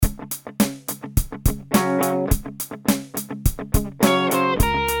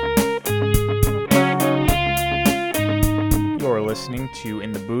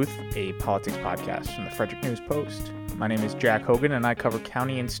Politics Podcast from the Frederick News Post. My name is Jack Hogan, and I cover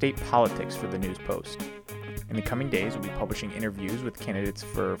county and state politics for the News Post. In the coming days, we'll be publishing interviews with candidates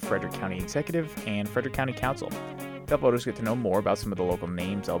for Frederick County Executive and Frederick County Council to help voters get to know more about some of the local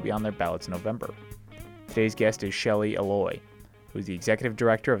names that will be on their ballots in November. Today's guest is Shelley Alloy, who is the Executive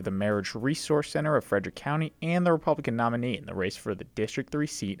Director of the Marriage Resource Center of Frederick County and the Republican nominee in the race for the District 3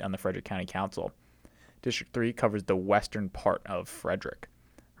 seat on the Frederick County Council. District 3 covers the western part of Frederick.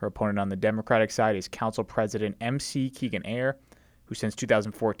 Her opponent on the Democratic side is Council President M.C. Keegan Ayer, who since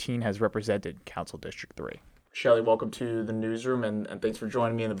 2014 has represented Council District 3. Shelley, welcome to the newsroom, and thanks for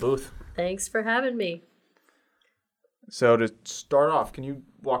joining me in the booth. Thanks for having me. So to start off, can you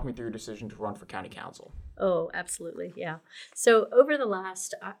walk me through your decision to run for County Council? Oh, absolutely, yeah. So over the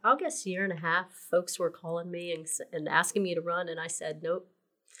last, I'll guess, year and a half, folks were calling me and asking me to run, and I said nope.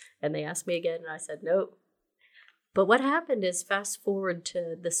 And they asked me again, and I said nope. But what happened is, fast forward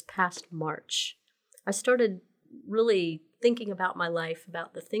to this past March, I started really thinking about my life,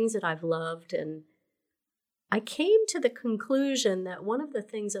 about the things that I've loved, and I came to the conclusion that one of the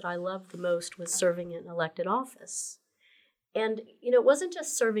things that I loved the most was serving in elected office. And, it wasn't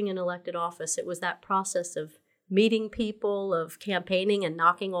just serving in elected office. It was that process of meeting people, of campaigning and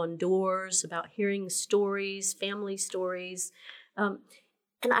knocking on doors, about hearing stories, family stories.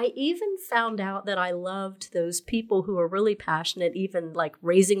 And I even found out that I loved those people who are really passionate, even like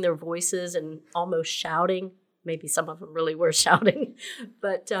raising their voices and almost shouting. Maybe some of them really were shouting.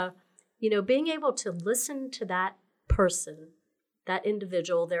 But, being able to listen to that person, that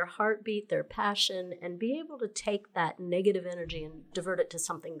individual, their heartbeat, their passion, and be able to take that negative energy and divert it to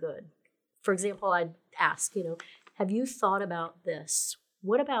something good. For example, I'd ask, have you thought about this?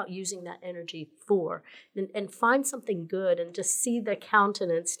 What about using that energy for? And find something good and just see the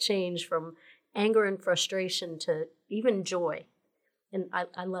countenance change from anger and frustration to even joy. And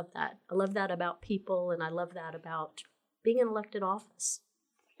I love that. I love that about people, and I love that about being in elected office.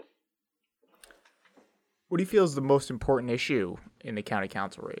 What do you feel is the most important issue in the county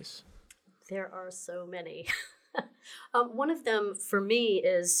council race? There are so many. One of them for me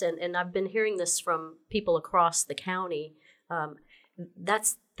is, and I've been hearing this from people across the county,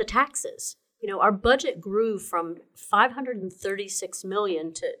 that's the taxes. Our budget grew from $536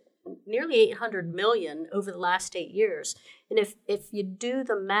 million to nearly $800 million over the last 8 years. And if you do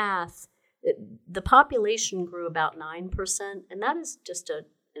the math, the population grew about 9%, and that is just a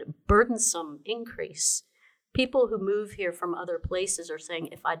burdensome increase. People who move here from other places are saying,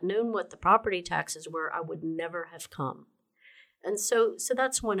 if I'd known what the property taxes were, I would never have come. And so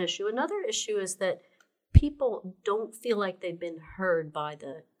that's one issue. Another issue is that people don't feel like they've been heard by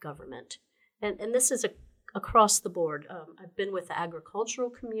the government. And this is across the board. I've been with the agricultural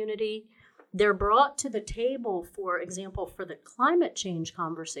community. They're brought to the table, for example, for the climate change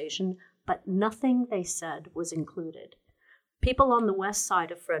conversation, but nothing they said was included. People on the west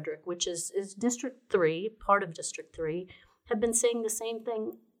side of Frederick, which is District 3, part of District 3, have been saying the same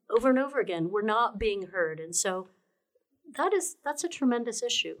thing over and over again. We're not being heard. And so that's a tremendous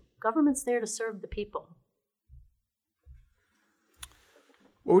issue. Government's there to serve the people.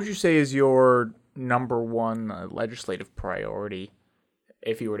 What would you say is your number one legislative priority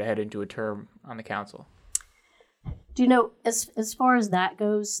if you were to head into a term on the council? As far as that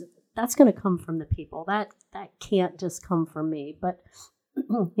goes, that's going to come from the people. That can't just come from me. But,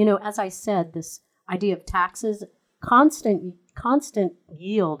 as I said, this idea of taxes, constant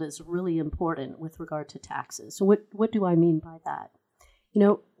yield is really important with regard to taxes. So what do I mean by that?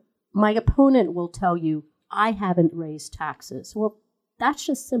 My opponent will tell you, I haven't raised taxes. Well, that's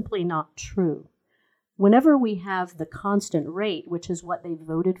just simply not true. Whenever we have the constant rate, which is what they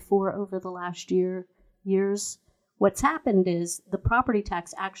voted for over the last years, what's happened is the property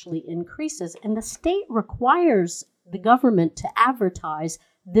tax actually increases, and the state requires the government to advertise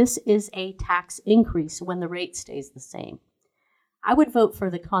this is a tax increase when the rate stays the same. I would vote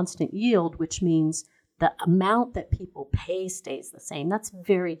for the constant yield, which means the amount that people pay stays the same. That's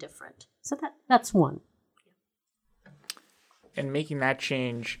very different. So that's one. And making that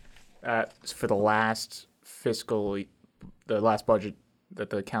change for the last budget that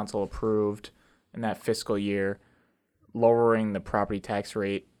the council approved in that fiscal year, lowering the property tax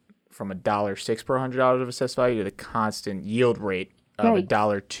rate from $1.06 per $100 of assessed value to the constant yield rate of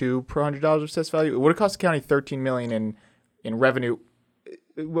 $1.02 per $100 of assessed value. It would have cost the county $13 million in revenue.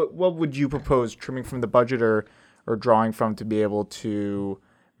 What would you propose trimming from the budget or drawing from to be able to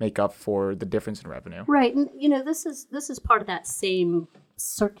make up for the difference in revenue? Right, and this is part of that same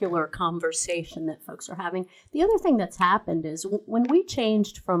circular conversation that folks are having. The other thing that's happened is when we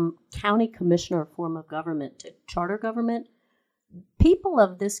changed from county commissioner form of government to charter government, people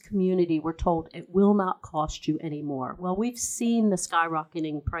of this community were told it will not cost you anymore. Well, we've seen the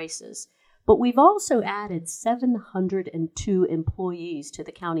skyrocketing prices, but we've also added 702 employees to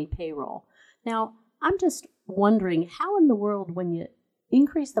the county payroll. Now, I'm just wondering, how in the world, when you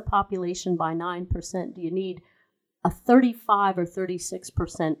increase the population by 9%, do you need a 35 or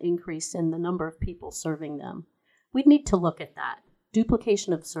 36% increase in the number of people serving them? We'd need to look at that.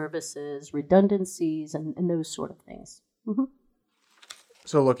 Duplication of services, redundancies, and those sort of things. Mm-hmm.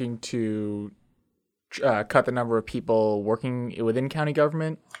 So looking to cut the number of people working within county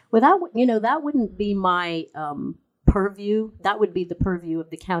government? Well, that wouldn't be my purview. That would be the purview of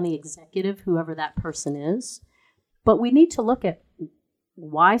the county executive, whoever that person is. But we need to look at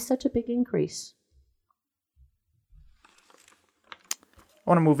why such a big increase. I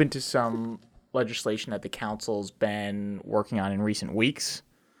want to move into some legislation that the council's been working on in recent weeks,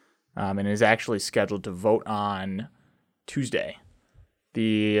 and is actually scheduled to vote on Tuesday.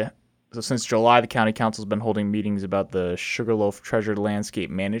 So since July, the county council's been holding meetings about the Sugarloaf Treasure Landscape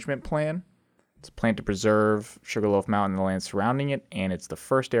Management Plan. It's a plan to preserve Sugarloaf Mountain and the land surrounding it, and it's the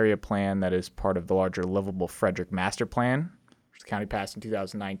first area plan that is part of the larger Livable Frederick Master Plan, which the county passed in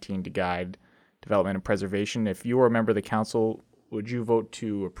 2019 to guide development and preservation. If you were a member of the council, would you vote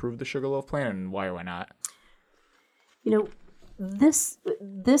to approve the Sugarloaf Plan, and why or why not?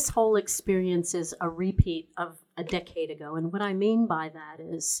 This whole experience is a repeat of a decade ago, and what I mean by that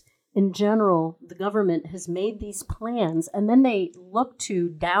is, in general, the government has made these plans, and then they look to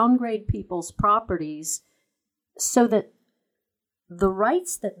downgrade people's properties so that the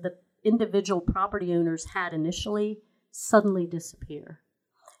rights that the individual property owners had initially suddenly disappear.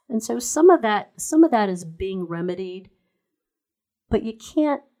 And so some of that is being remedied, but you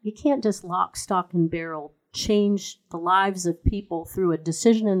can't just lock, stock, and barrel change the lives of people through a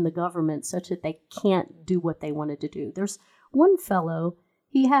decision in the government such that they can't do what they wanted to do. There's one fellow,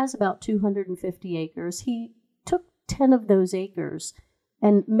 he has about 250 acres. He took 10 of those acres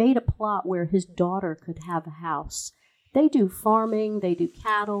and made a plot where his daughter could have a house. They do farming, they do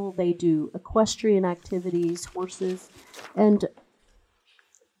cattle, they do equestrian activities, horses, and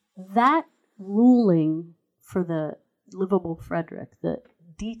that ruling for the Livable Frederick, the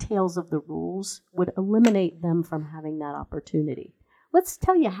details of the rules would eliminate them from having that opportunity. Let's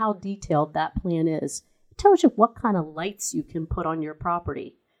tell you how detailed that plan is. It tells you what kind of lights you can put on your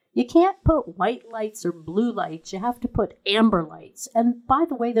property. You can't put white lights or blue lights. You have to put amber lights. And by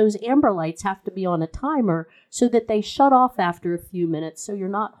the way, those amber lights have to be on a timer so that they shut off after a few minutes so you're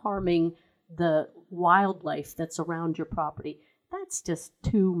not harming the wildlife that's around your property. That's just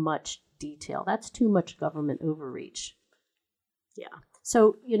too much detail. That's too much government overreach. Yeah.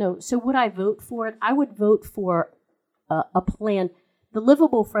 So would I vote for it? I would vote for a plan. The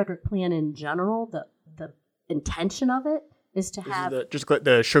Livable Frederick Plan in general, the intention of it is to have...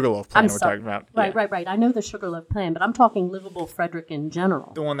 the Sugarloaf Plan we're talking about. Right. I know the Sugarloaf Plan, but I'm talking Livable Frederick in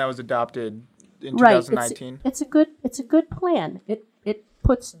general. The one that was adopted in 2019? Right. It's a good plan. It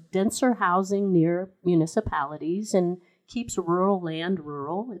puts denser housing near municipalities and keeps rural land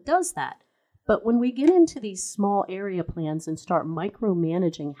rural. It does that. But when we get into these small area plans and start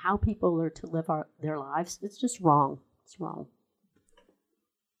micromanaging how people are to live their lives, it's just wrong. It's wrong.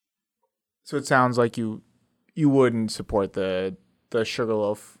 So it sounds like you wouldn't support the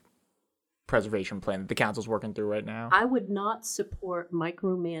Sugarloaf preservation plan that the council's working through right now? I would not support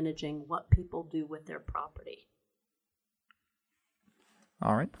micromanaging what people do with their property.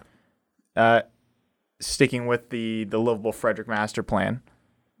 All right. Sticking with the Livable Frederick Master Plan,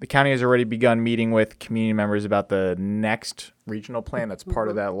 the county has already begun meeting with community members about the next regional plan that's part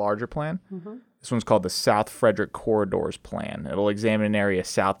of that larger plan. Mm-hmm. This one's called the South Frederick Corridors Plan. It'll examine an area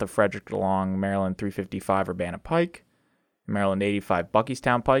south of Frederick along Maryland 355 Urbana Pike, Maryland 85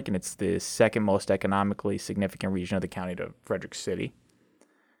 Buckystown Pike, and it's the second most economically significant region of the county to Frederick City.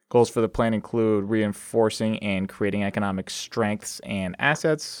 Goals for the plan include reinforcing and creating economic strengths and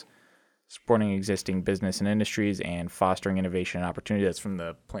assets, supporting existing business and industries, and fostering innovation and opportunity. That's from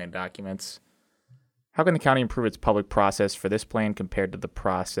the plan documents. How can the county improve its public process for this plan compared to the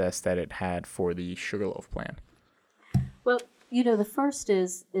process that it had for the Sugarloaf Plan? Well, the first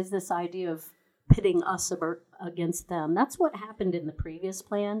is this idea of pitting us against them. That's what happened in the previous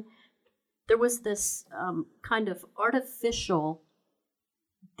plan. There was this kind of artificial,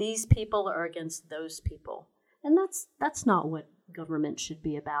 these people are against those people. And that's not what government should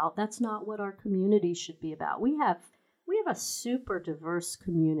be about. That's not what our community should be about. We have a super diverse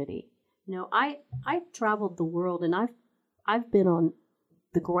community. I traveled the world, and I've been on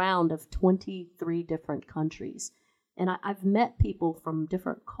the ground of 23 different countries, and I've met people from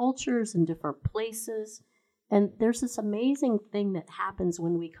different cultures and different places, And there's this amazing thing that happens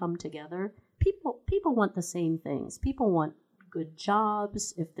when we come together. People want the same things. People want good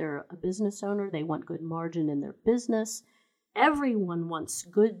jobs. If they're a business owner, they want good margin in their business. Everyone wants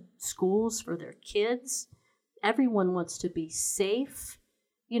good schools for their kids. Everyone wants to be safe.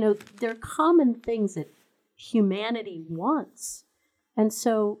 They're common things that humanity wants. And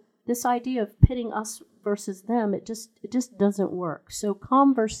so this idea of pitting us versus them, it just doesn't work. So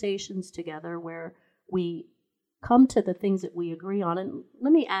conversations together where we come to the things that we agree on. And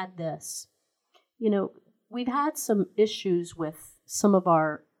let me add this. We've had some issues with some of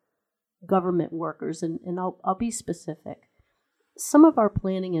our government workers, and I'll be specific. Some of our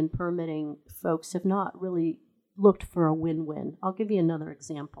planning and permitting folks have not really looked for a win-win. I'll give you another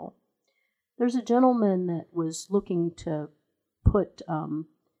example. There's a gentleman that was looking to put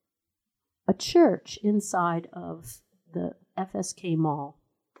a church inside of the FSK Mall.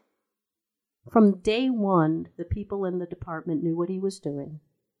 From day one, the people in the department knew what he was doing.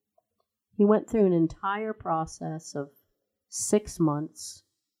 He went through an entire process of 6 months.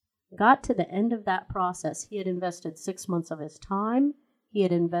 Got to the end of that process, he had invested 6 months of his time. He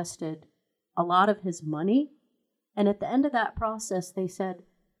had invested a lot of his money. And at the end of that process, they said,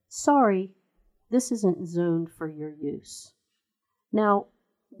 sorry, this isn't zoned for your use. Now,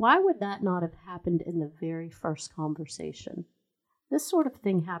 why would that not have happened in the very first conversation? This sort of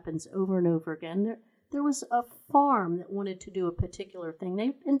thing happens over and over again. There was a farm that wanted to do a particular thing.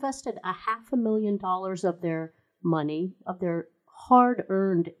 They invested $500,000 of their money, of their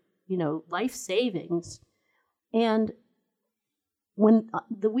hard-earned, life savings. And when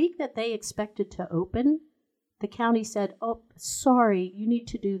the week that they expected to open, the county said, oh, sorry, you need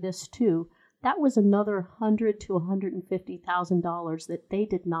to do this too. That was another $100,000 to $150,000 that they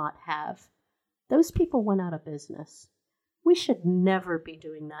did not have. Those people went out of business. We should never be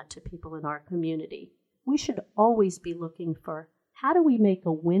doing that to people in our community. We should always be looking for how do we make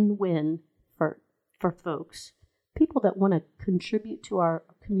a win-win for folks, people that want to contribute to our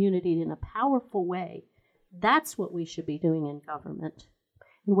community in a powerful way. That's what we should be doing in government.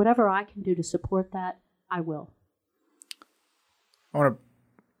 And whatever I can do to support that, I will. I want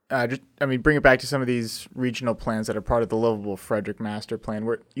to bring it back to some of these regional plans that are part of the Livable Frederick Master Plan,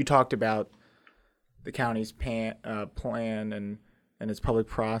 where you talked about the county's plan and its public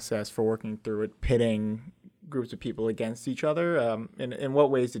process for working through it, pitting groups of people against each other. In what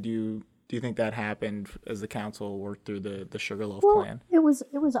ways do you think that happened as the council worked through the Sugarloaf plan? It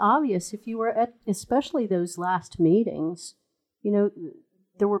was obvious if you were at especially those last meetings.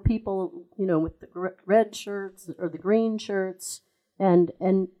 There were people with the red shirts or the green shirts, and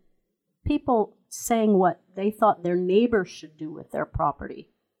people saying what they thought their neighbors should do with their property.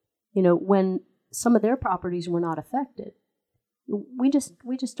 When some of their properties were not affected. We just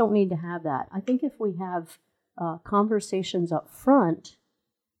don't need to have that. I think if we have conversations up front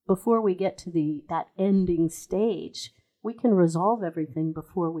before we get to that ending stage, we can resolve everything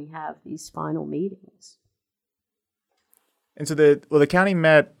before we have these final meetings. And so the county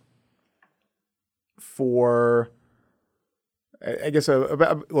met for, I guess,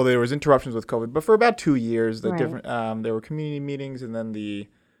 there was interruptions with COVID, but for about 2 years, Right. There were community meetings, and then the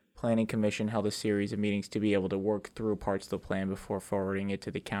Planning Commission held a series of meetings to be able to work through parts of the plan before forwarding it to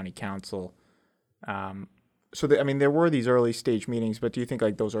the county council. There were these early stage meetings, but do you think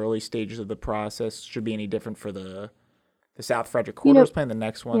those early stages of the process should be any different for the South Frederick Corridors plan, the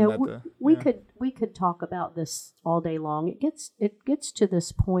next one? We could talk about this all day long. It gets to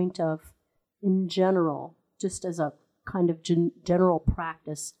this point of, in general, just as a kind of general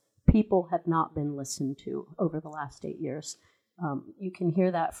practice, people have not been listened to over the last 8 years. You can hear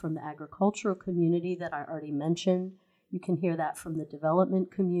that from the agricultural community that I already mentioned. You can hear that from the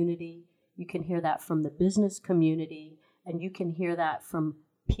development community. You can hear that from the business community. And you can hear that from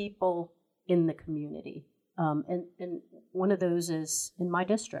people in the community. And one of those is in my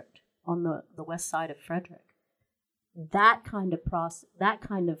district on the west side of Frederick. That kind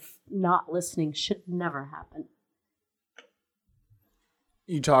of not listening should never happen.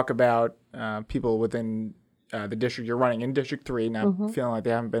 You talk about people within the district you're running in District 3, not feeling like they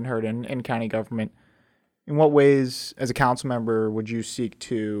haven't been heard in county government. In what ways, as a council member, would you seek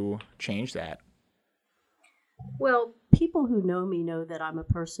to change that? Well, people who know me know that I'm a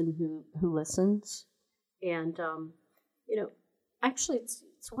person who listens. And, actually, it's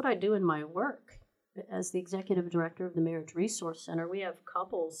what I do in my work. As the executive director of the Marriage Resource Center, we have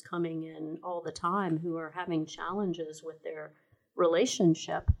couples coming in all the time who are having challenges with their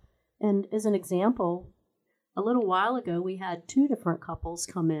relationship. And as an example, a little while ago, we had 2 different couples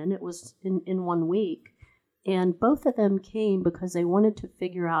come in. It was in 1 week. And both of them came because they wanted to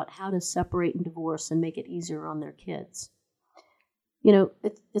figure out how to separate and divorce and make it easier on their kids.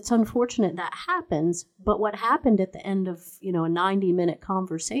 It's unfortunate that happens, but what happened at the end of, a 90-minute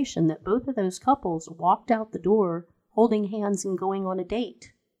conversation, that both of those couples walked out the door holding hands and going on a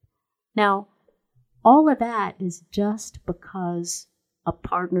date. Now, all of that is just because a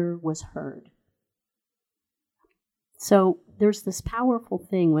partner was heard. So there's this powerful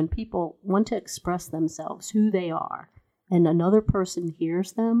thing when people want to express themselves, who they are, and another person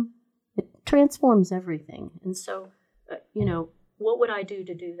hears them, it transforms everything. And so, what would I do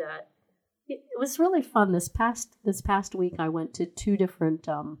to do that? It was really fun. This past week, I went to 2 different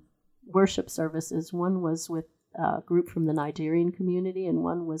worship services. One was with a group from the Nigerian community, and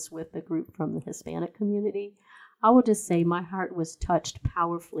one was with a group from the Hispanic community. I will just say my heart was touched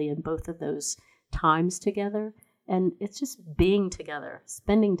powerfully in both of those times together. And it's just being together,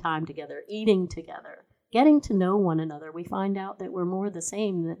 spending time together, eating together, getting to know one another. We find out that we're more the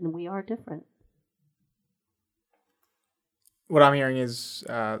same than we are different. What I'm hearing is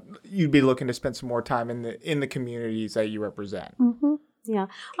you'd be looking to spend some more time in the communities that you represent. Mm-hmm. Yeah,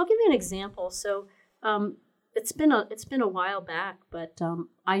 I'll give you an example. So it's been a while back, but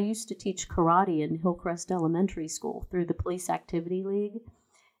I used to teach karate in Hillcrest Elementary School through the Police Activity League,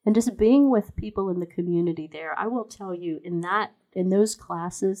 and just being with people in the community there. I will tell you, in those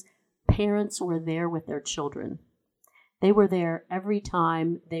classes, parents were there with their children. They were there every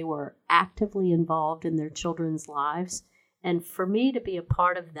time. They were actively involved in their children's lives. And for me to be a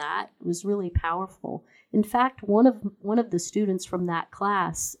part of that was really powerful. In fact, one of the students from that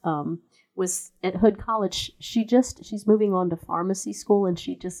class was at Hood College. She's moving on to pharmacy school, and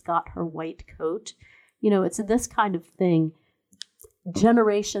she just got her white coat. It's this kind of thing.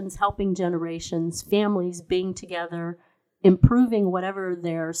 Generations helping generations, families being together, improving whatever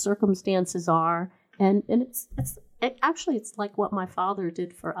their circumstances are. And it's like what my father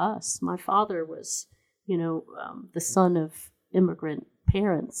did for us. My father was the son of immigrant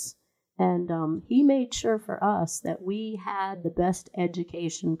parents. And he made sure for us that we had the best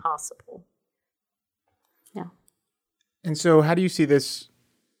education possible. Yeah. And so how do you see this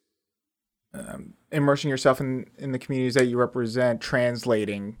immersing yourself in the communities that you represent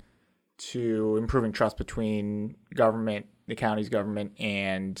translating to improving trust between government, the county's government,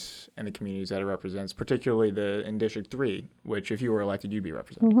 and the communities that it represents, particularly in District 3, which if you were elected, you'd be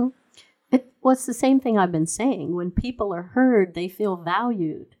representing? Mm-hmm. It's the same thing I've been saying. When people are heard, they feel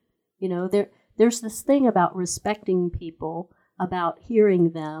valued. There's this thing about respecting people, about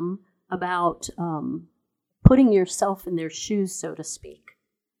hearing them, about putting yourself in their shoes, so to speak.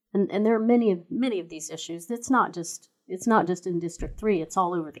 And there are many of these issues. It's not just in District 3. It's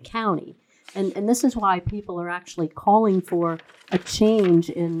all over the county. And this is why people are actually calling for a change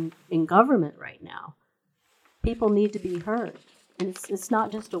in government right now. People need to be heard. And it's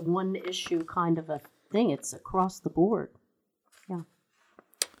not just a one issue kind of a thing. It's across the board. Yeah.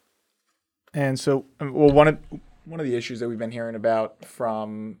 And so, one of the issues that we've been hearing about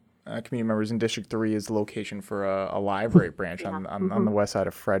from community members in District 3 is the location for a library branch on the west side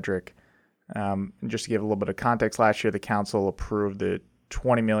of Frederick. Just to give a little bit of context, last year the council approved the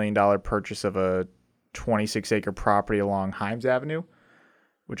 $20 million purchase of a 26-acre property along Himes Avenue,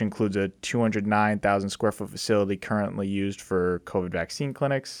 which includes a 209,000 square foot facility currently used for COVID vaccine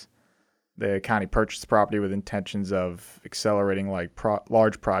clinics. The county purchased the property with intentions of accelerating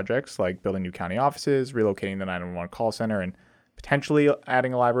large projects like building new county offices, relocating the 911 call center, and potentially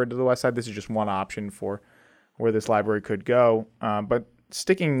adding a library to the west side. This is just one option for where this library could go. But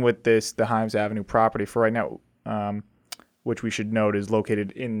sticking with the Himes Avenue property for right now, which we should note is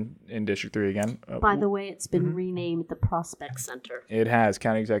located in District 3 again. By the way, it's been renamed the Prospect Center. It has.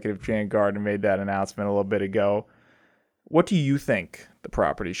 County Executive Jan Gardner made that announcement a little bit ago. What do you think the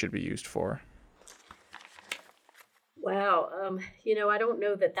property should be used for? Wow. I don't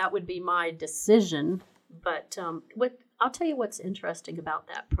know that would be my decision, but I'll tell you what's interesting about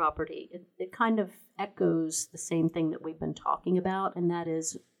that property. It kind of echoes the same thing that we've been talking about, and that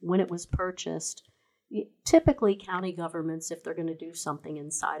is when it was purchased, typically county governments, if they're going to do something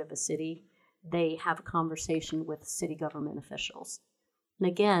inside of a city, they have a conversation with city government officials. And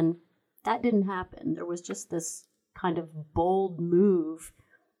again, that didn't happen. There was just this kind of bold move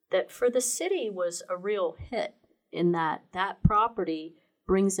that for the city was a real hit, in that property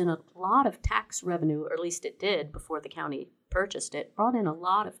brings in a lot of tax revenue, or at least it did before the county purchased it, brought in a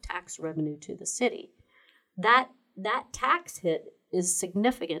lot of tax revenue to the city. That tax hit is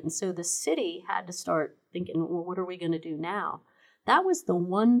significant, and so the city had to start thinking, well, what are we going to do now? That was the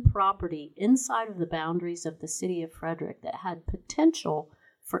one property inside of the boundaries of the city of Frederick that had potential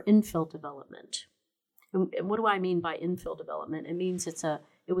for infill development. And what do I mean by infill development? It means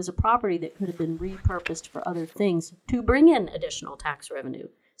it was a property that could have been repurposed for other things to bring in additional tax revenue.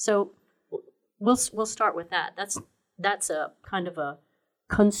 So we'll start with that. That's a kind of a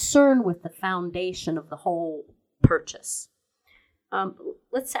concern with the foundation of the whole purchase.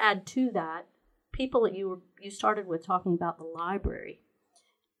 Let's add to that, people that you started with talking about the library.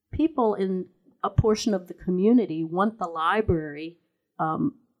 People in a portion of the community want the library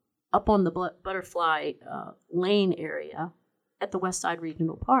up on the Butterfly Lane area at the Westside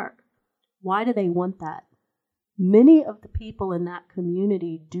Regional Park. Why do they want that? Many of the people in that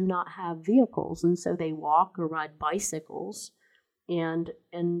community do not have vehicles, and so they walk or ride bicycles, and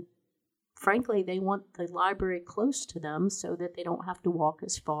frankly, they want the library close to them so that they don't have to walk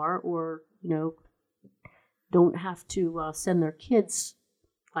as far, or don't have to send their kids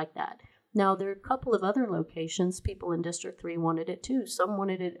like that. Now, there are a couple of other locations. People in District 3 wanted it too. Some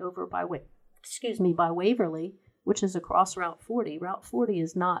wanted it over by Waverly, which is across Route 40. Route 40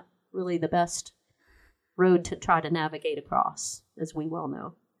 is not really the best road to try to navigate across, as we well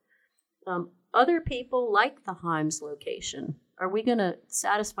know. Other people like the Himes location. Are we going to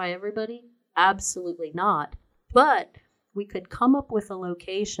satisfy everybody? Absolutely not. But we could come up with a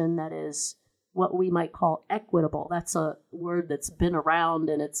location that is what we might call equitable. That's a word that's been around,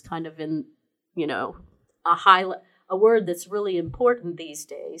 and it's kind of in, a word that's really important these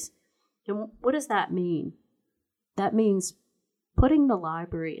days. And what does that mean? That means putting the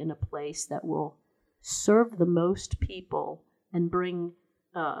library in a place that will serve the most people and bring,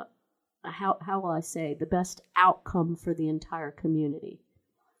 how will I say, the best outcome for the entire community.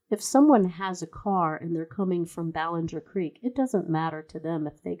 If someone has a car and they're coming from Ballinger Creek, it doesn't matter to them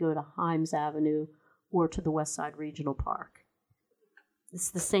if they go to Himes Avenue or to the Westside Regional Park.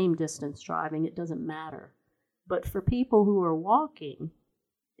 It's the same distance driving. It doesn't matter. But for people who are walking,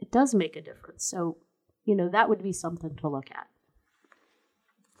 it does make a difference. So, that would be something to look at.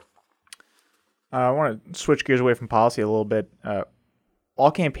 I want to switch gears away from policy a little bit.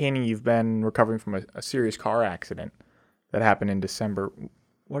 All campaigning, you've been recovering from a serious car accident that happened in December.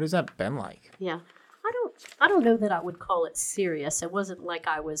 What has that been like? Yeah, I don't know that I would call it serious. It wasn't like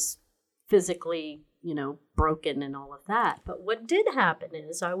I was physically, broken and all of that. But what did happen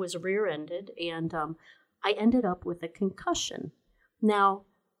is I was rear-ended, and I ended up with a concussion. Now,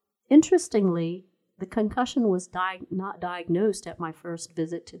 interestingly, the concussion was not diagnosed at my first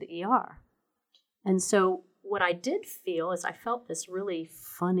visit to the ER. And so what I did feel is I felt this really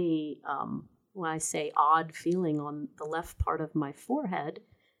funny, when I say odd feeling on the left part of my forehead.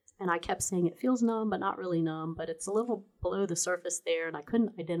 And I kept saying it feels numb, but not really numb, but it's a little below the surface there, and I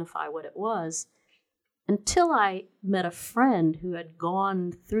couldn't identify what it was until I met a friend who had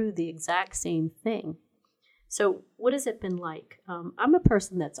gone through the exact same thing. So what has it been like? I'm a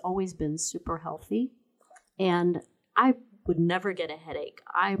person that's always been super healthy, and I would never get a headache.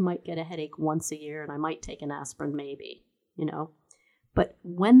 I might get a headache once a year, and I might take an aspirin maybe, But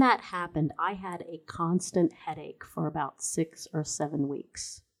when that happened, I had a constant headache for about 6 or 7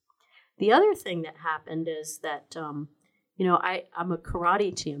 weeks. The other thing that happened is that, I'm a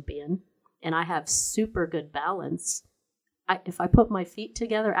karate champion, and I have super good balance. If I put my feet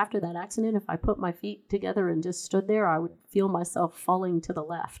together after that accident, if I put my feet together and just stood there, I would feel myself falling to the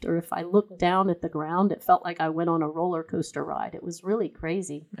left. Or if I looked down at the ground, it felt like I went on a roller coaster ride. It was really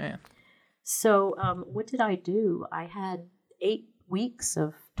crazy. Man. So what did I do? I had 8 weeks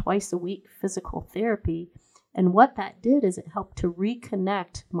of twice a week physical therapy. And what that did is it helped to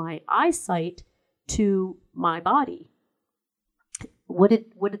reconnect my eyesight to my body. What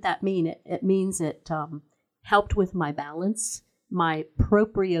did that mean? It means it helped with my balance, my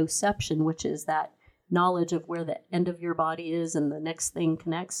proprioception, which is that knowledge of where the end of your body is and the next thing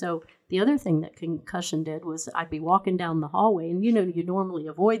connects. So the other thing that concussion did was I'd be walking down the hallway, and you normally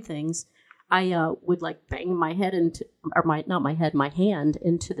avoid things. I would bang my head my hand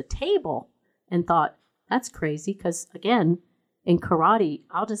into the table, and thought, that's crazy, because again, in karate,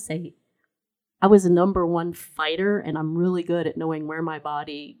 I'll just say I was a number 1 fighter, and I'm really good at knowing where my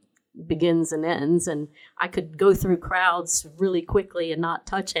body begins and ends, and I could go through crowds really quickly and not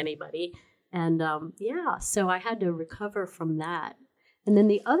touch anybody. And so I had to recover from that. And then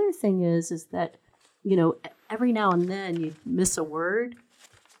the other thing is that, every now and then you'd miss a word.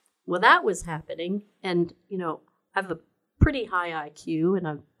 Well, that was happening. And, I have a pretty high IQ, and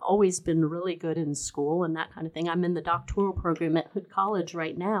I've always been really good in school and that kind of thing. I'm in the doctoral program at Hood College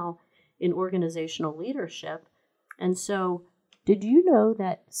right now in organizational leadership. And so did you know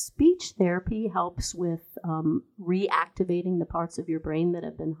that speech therapy helps with reactivating the parts of your brain that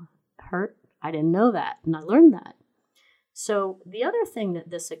have been hurt? I didn't know that, and I learned that. So the other thing that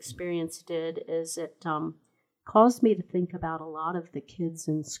this experience did is it caused me to think about a lot of the kids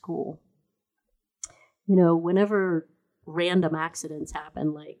in school. Whenever random accidents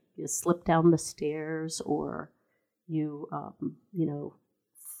happen, like you slip down the stairs or you,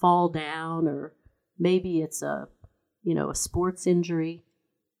 fall down, or maybe it's a sports injury.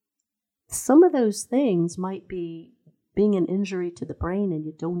 Some of those things might be being an injury to the brain and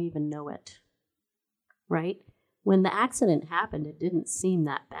you don't even know it, right? When the accident happened, it didn't seem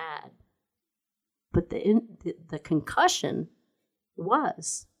that bad. But the concussion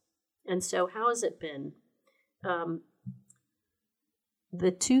was. And so how has it been?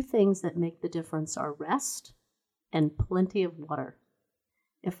 The two things that make the difference are rest and plenty of water.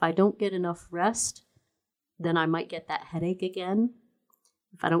 If I don't get enough rest, then I might get that headache again.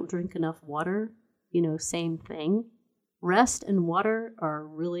 If I don't drink enough water, same thing. Rest and water are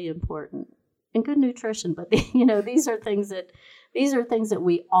really important. And good nutrition, but these are things that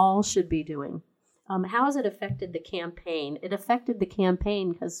we all should be doing. How has it affected the campaign? It affected the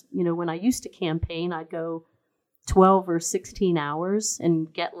campaign because, when I used to campaign, I'd go 12 or 16 hours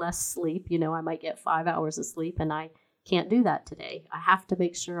and get less sleep. I might get 5 hours of sleep, and I can't do that today. I have to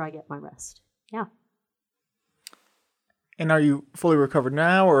make sure I get my rest. Yeah. And are you fully recovered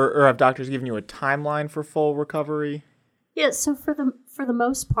now, or have doctors given you a timeline for full recovery? Yeah, so for the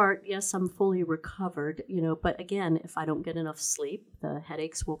most part, yes, I'm fully recovered, but again, if I don't get enough sleep, the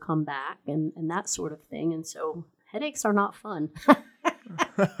headaches will come back and that sort of thing. And so headaches are not fun.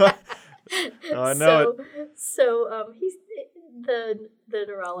 I know it. So the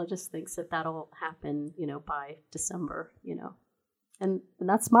neurologist thinks that'll happen, by December, and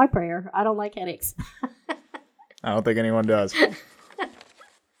that's my prayer. I don't like headaches. I don't think anyone does.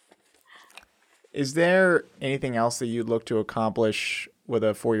 Is there anything else that you'd look to accomplish with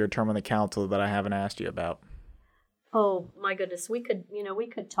a 4-year term on the council that I haven't asked you about? Oh my goodness, we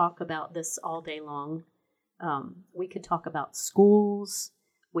could talk about this all day long. We could talk about schools.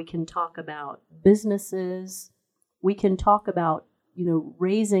 We can talk about businesses. We can talk about,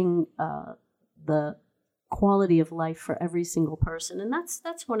 raising the quality of life for every single person. And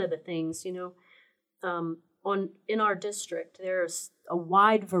that's one of the things, in our district, there's a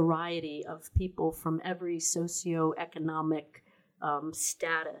wide variety of people from every socioeconomic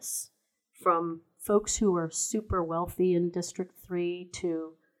status, from folks who are super wealthy in District 3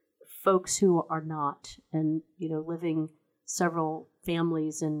 to folks who are not, and living several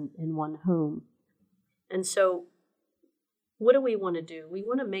families in one home. And so what do we want to do? We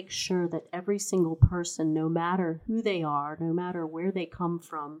want to make sure that every single person, no matter who they are, no matter where they come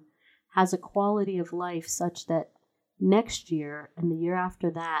from, has a quality of life such that next year and the year after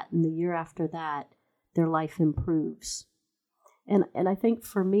that and the year after that, their life improves. And I think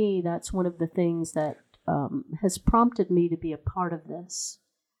for me, that's one of the things that has prompted me to be a part of this.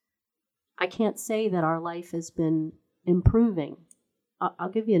 I can't say that our life has been improving. I'll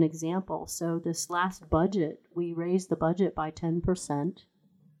give you an example. So this last budget, we raised the budget by 10%.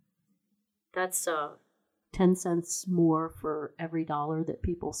 That's 10 cents more for every dollar that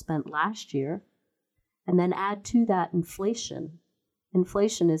people spent last year. And then add to that inflation.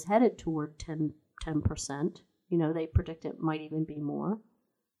 Inflation is headed toward 10%. They predict it might even be more.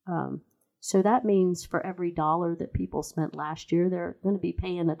 So that means for every dollar that people spent last year, they're going to be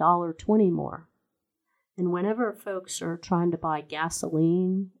paying $1.20 more. And whenever folks are trying to buy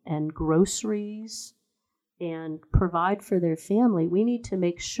gasoline and groceries and provide for their family, we need to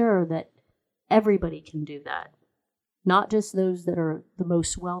make sure that everybody can do that. Not just those that are the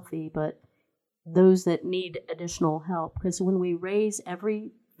most wealthy, but those that need additional help. Because when we raise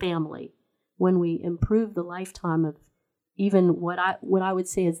every family, when we improve the lifetime of even what I would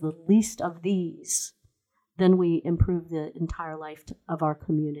say is the least of these, then we improve the entire life of our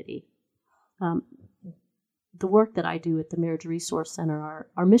community. The work that I do at the Marriage Resource Center,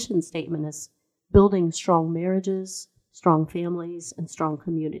 our mission statement is building strong marriages, strong families, and strong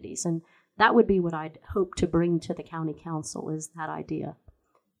communities. And that would be what I'd hope to bring to the county council, is that idea.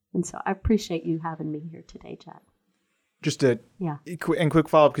 And so I appreciate you having me here today, Jack. Just a quick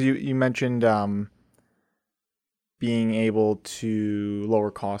follow-up, because you mentioned being able to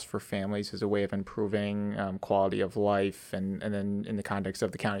lower costs for families as a way of improving quality of life, and then in the context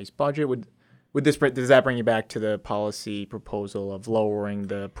of the county's budget, does that bring you back to the policy proposal of lowering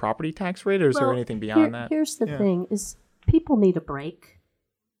the property tax rate, or is there anything beyond that? Here's the thing, is people need a break.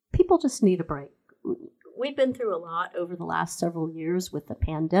 People just need a break. We've been through a lot over the last several years with the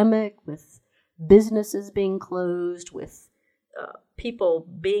pandemic, with businesses being closed, with people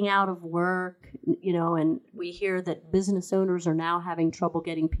being out of work, and we hear that business owners are now having trouble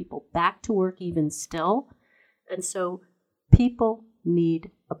getting people back to work even still. And so People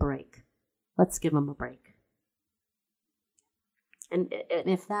need a break. Let's give them a break. And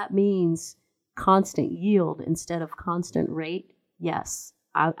if that means constant yield instead of constant rate, yes,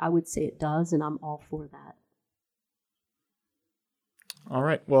 I would say it does, and I'm all for that. All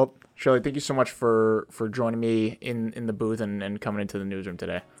right. Well, Shirley, thank you so much for joining me in the booth and coming into the newsroom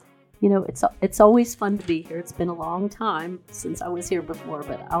today. You know, it's always fun to be here. It's been a long time since I was here before,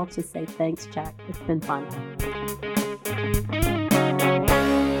 but I'll just say thanks, Jack. It's been fun.